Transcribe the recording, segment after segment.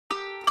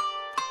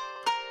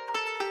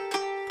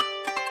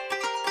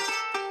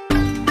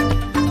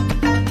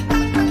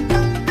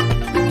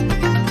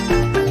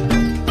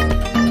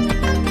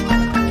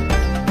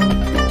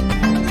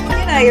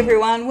G'day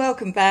everyone,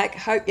 welcome back.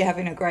 Hope you're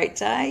having a great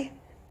day.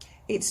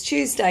 It's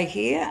Tuesday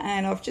here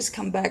and I've just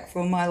come back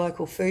from my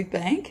local food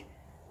bank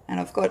and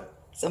I've got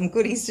some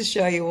goodies to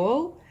show you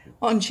all.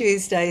 On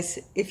Tuesdays,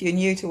 if you're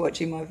new to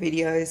watching my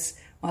videos,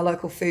 my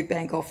local food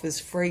bank offers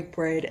free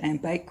bread and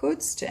baked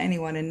goods to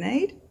anyone in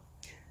need.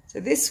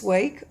 So this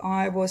week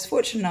I was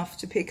fortunate enough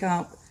to pick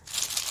up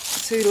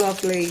two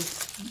lovely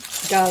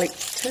garlic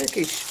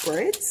Turkish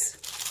breads,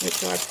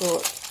 which I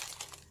thought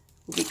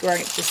would be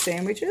great for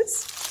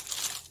sandwiches.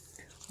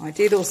 I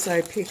did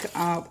also pick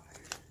up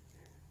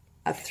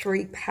a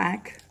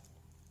 3-pack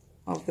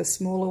of the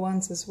smaller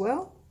ones as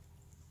well.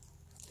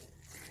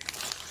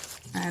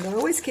 And I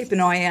always keep an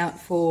eye out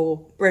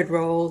for bread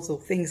rolls or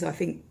things I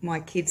think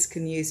my kids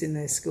can use in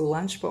their school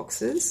lunch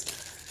boxes.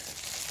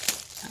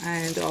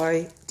 And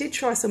I did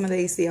try some of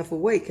these the other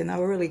week and they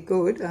were really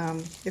good.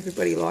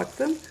 Everybody liked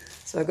them.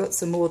 So I got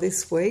some more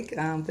this week.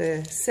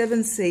 They're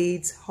 7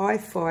 seeds, high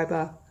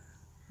fibre,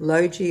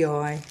 low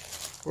GI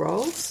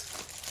rolls.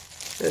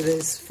 So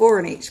there's 4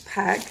 in each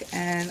pack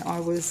and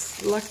I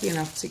was lucky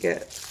enough to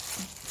get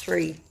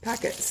 3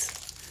 packets.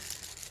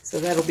 So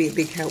that'll be a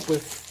big help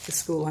with the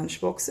school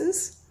lunch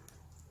boxes.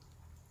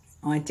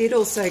 I did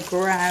also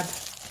grab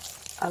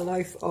a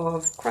loaf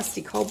of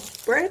crusty cob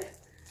bread,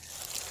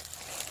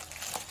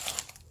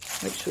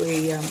 which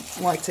we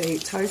like to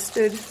eat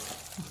toasted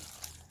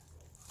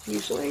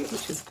usually,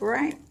 which is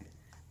great.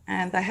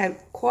 And they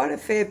had quite a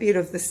fair bit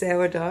of the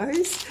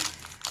sourdoughs.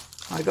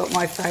 I got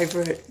my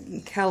favourite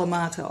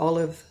Kalamata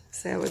olive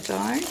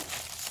sourdough,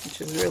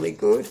 which is really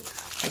good.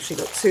 I actually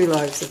got 2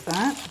 loaves of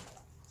that.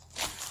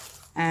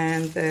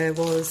 And there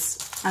was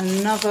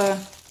another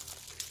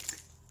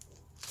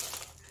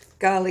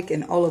garlic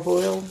and olive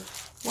oil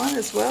one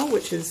as well,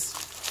 which is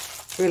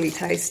really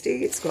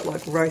tasty. It's got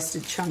like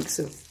roasted chunks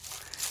of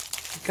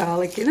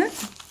garlic in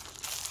it.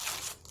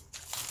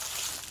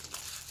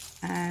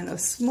 And a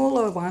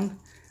smaller one,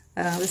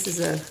 this is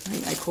I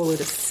think they call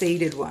it a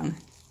seeded one.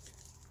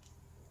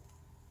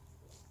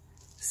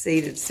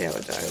 Seeded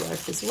sourdough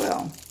loaf as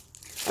well.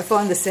 I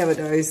find the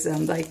sourdoughs,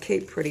 they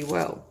keep pretty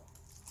well.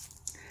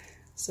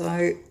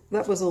 So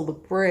that was all the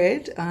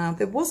bread.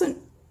 There wasn't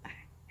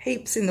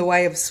heaps in the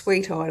way of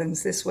sweet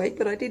items this week,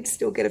 but I did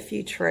still get a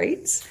few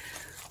treats.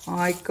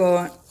 I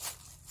got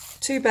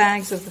 2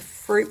 bags of the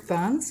fruit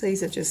buns.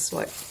 These are just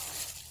like,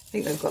 I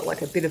think they've got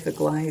like a bit of a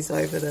glaze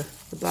over the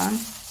bun.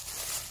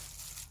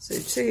 So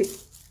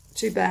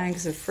two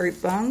bags of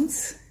fruit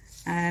buns.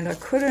 And I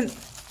couldn't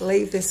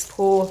leave this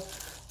poor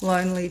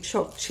lonely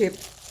choc chip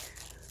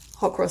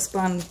hot cross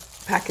bun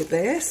packet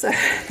there, so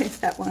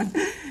that one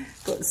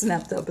got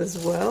snapped up as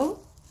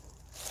well.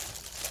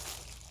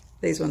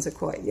 These ones are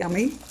quite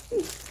yummy.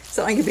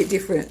 Something a bit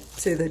different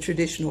to the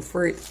traditional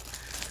fruit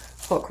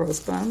hot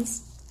cross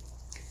buns.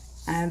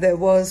 And there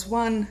was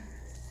one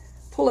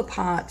pull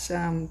apart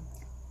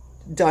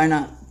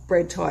donut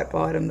bread type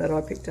item that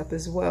I picked up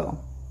as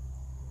well.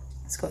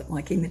 It's got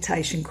like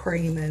imitation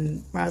cream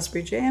and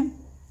raspberry jam.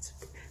 It's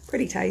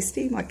pretty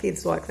tasty, my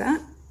kids like that.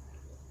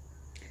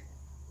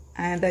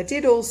 And they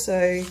did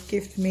also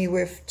gift me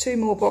with 2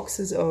 more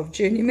boxes of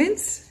junior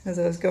mints as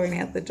I was going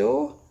out the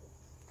door.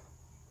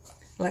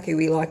 Lucky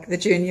we like the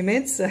junior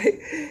mints, so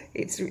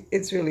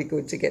it's really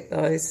good to get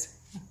those.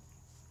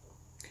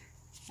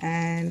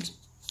 And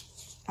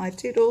I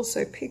did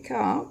also pick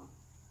up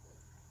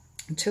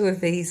 2 of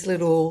these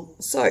little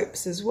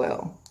soaps as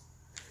well,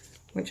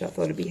 which I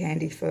thought would be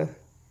handy for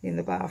in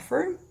the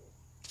bathroom.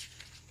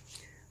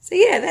 So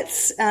yeah,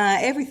 that's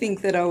everything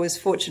that I was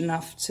fortunate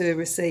enough to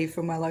receive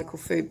from my local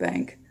food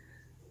bank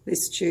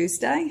this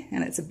Tuesday.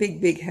 And it's a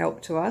big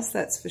help to us,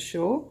 that's for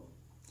sure.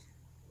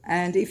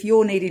 And if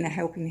you're needing a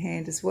helping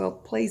hand as well,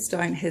 please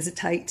don't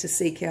hesitate to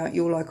seek out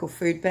your local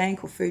food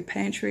bank or food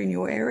pantry in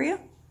your area.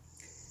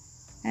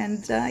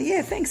 And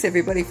yeah, thanks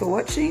everybody for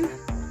watching.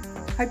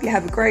 Hope you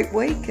have a great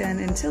week, and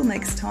until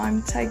next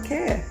time, take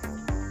care.